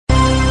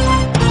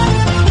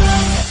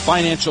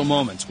Financial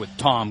Moments with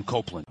Tom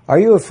Copeland. Are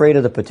you afraid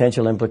of the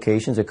potential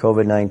implications of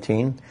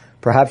COVID-19?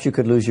 Perhaps you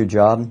could lose your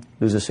job,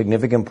 lose a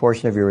significant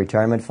portion of your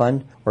retirement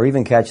fund, or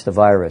even catch the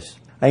virus.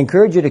 I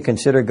encourage you to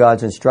consider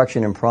God's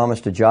instruction and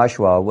promise to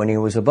Joshua when he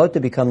was about to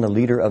become the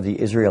leader of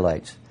the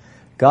Israelites.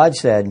 God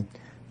said,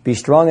 "Be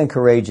strong and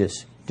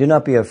courageous. Do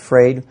not be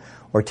afraid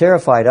or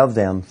terrified of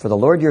them, for the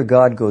Lord your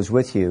God goes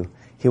with you.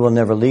 He will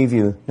never leave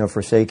you nor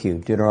forsake you."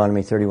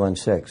 Deuteronomy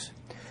 31:6.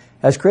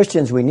 As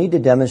Christians, we need to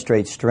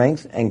demonstrate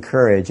strength and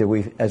courage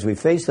as we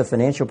face the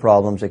financial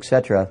problems,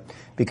 etc.,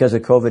 because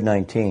of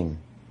COVID-19.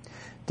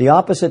 The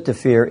opposite to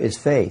fear is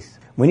faith.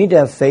 We need to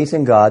have faith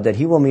in God that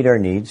He will meet our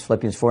needs,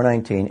 Philippians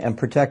 4:19, and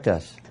protect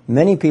us.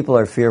 Many people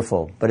are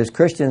fearful, but as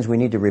Christians, we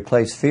need to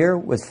replace fear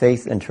with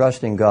faith and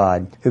trust in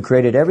God, who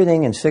created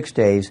everything in 6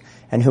 days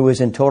and who is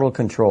in total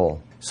control.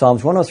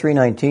 Psalms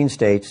 103:19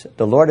 states,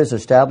 "The Lord has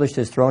established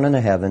His throne in the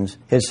heavens.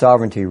 His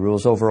sovereignty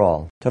rules over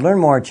all." To learn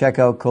more, check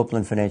out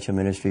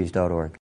CopelandFinancialMinistries.org.